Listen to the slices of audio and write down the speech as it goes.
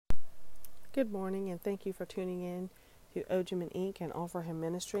Good morning, and thank you for tuning in to Ojiman Inc. and Offer Him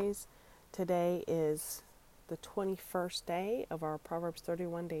Ministries. Today is the 21st day of our Proverbs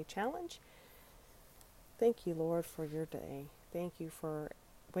 31 day challenge. Thank you, Lord, for your day. Thank you for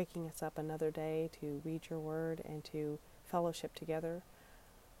waking us up another day to read your word and to fellowship together.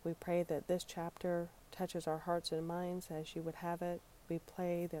 We pray that this chapter touches our hearts and minds as you would have it. We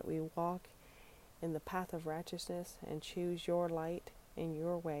pray that we walk in the path of righteousness and choose your light in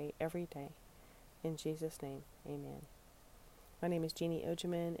your way every day. In Jesus' name, amen. My name is Jeannie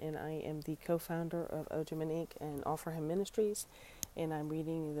Ojiman, and I am the co-founder of Ojiman Inc. and Offer Him Ministries, and I'm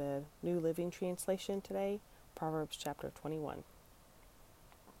reading the New Living Translation today, Proverbs chapter 21.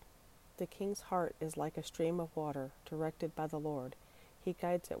 The king's heart is like a stream of water directed by the Lord. He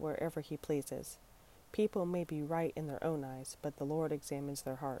guides it wherever he pleases. People may be right in their own eyes, but the Lord examines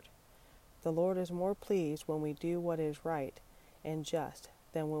their heart. The Lord is more pleased when we do what is right and just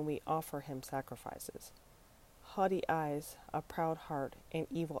than when we offer him sacrifices. Haughty eyes, a proud heart, and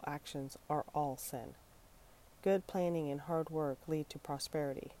evil actions are all sin. Good planning and hard work lead to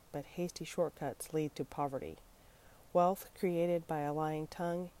prosperity, but hasty shortcuts lead to poverty. Wealth created by a lying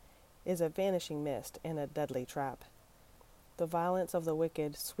tongue is a vanishing mist and a deadly trap. The violence of the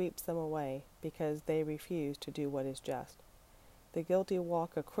wicked sweeps them away because they refuse to do what is just. The guilty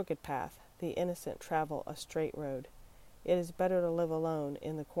walk a crooked path, the innocent travel a straight road. It is better to live alone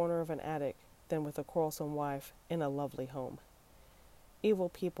in the corner of an attic than with a quarrelsome wife in a lovely home. Evil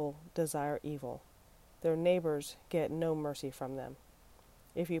people desire evil. Their neighbors get no mercy from them.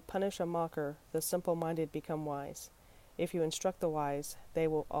 If you punish a mocker, the simple-minded become wise. If you instruct the wise, they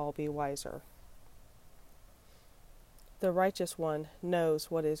will all be wiser. The righteous one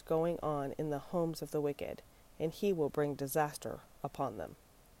knows what is going on in the homes of the wicked, and he will bring disaster upon them.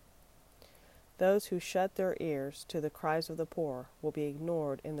 Those who shut their ears to the cries of the poor will be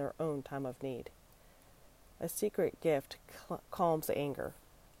ignored in their own time of need. A secret gift calms anger.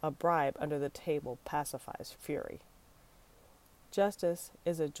 A bribe under the table pacifies fury. Justice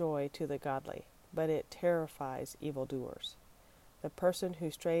is a joy to the godly, but it terrifies evildoers. The person who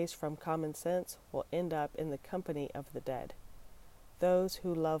strays from common sense will end up in the company of the dead. Those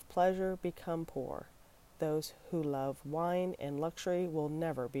who love pleasure become poor. Those who love wine and luxury will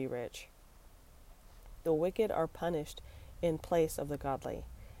never be rich. The wicked are punished in place of the godly,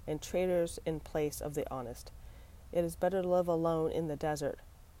 and traitors in place of the honest. It is better to live alone in the desert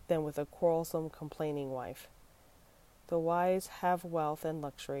than with a quarrelsome, complaining wife. The wise have wealth and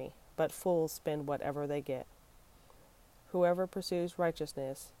luxury, but fools spend whatever they get. Whoever pursues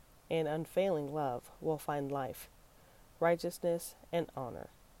righteousness and unfailing love will find life, righteousness, and honor.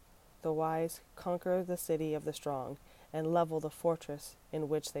 The wise conquer the city of the strong and level the fortress in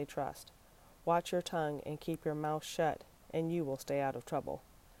which they trust. Watch your tongue and keep your mouth shut, and you will stay out of trouble.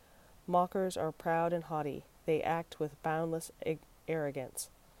 Mockers are proud and haughty. They act with boundless arrogance.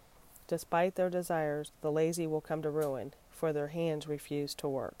 Despite their desires, the lazy will come to ruin, for their hands refuse to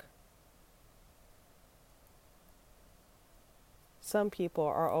work. Some people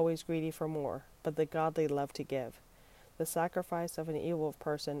are always greedy for more, but the godly love to give. The sacrifice of an evil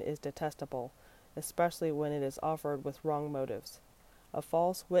person is detestable, especially when it is offered with wrong motives. A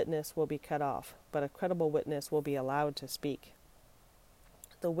false witness will be cut off, but a credible witness will be allowed to speak.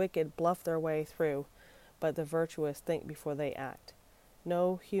 The wicked bluff their way through, but the virtuous think before they act.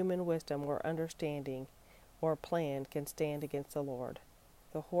 No human wisdom or understanding or plan can stand against the Lord.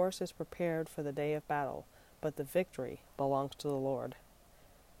 The horse is prepared for the day of battle, but the victory belongs to the Lord.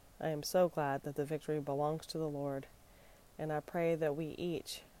 I am so glad that the victory belongs to the Lord, and I pray that we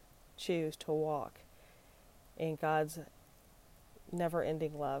each choose to walk in God's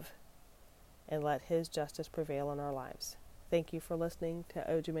never-ending love and let his justice prevail in our lives. Thank you for listening to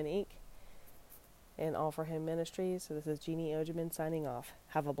Ojiman Inc. and Offer Him Ministries. This is Jeannie Ojiman signing off.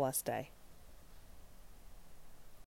 Have a blessed day.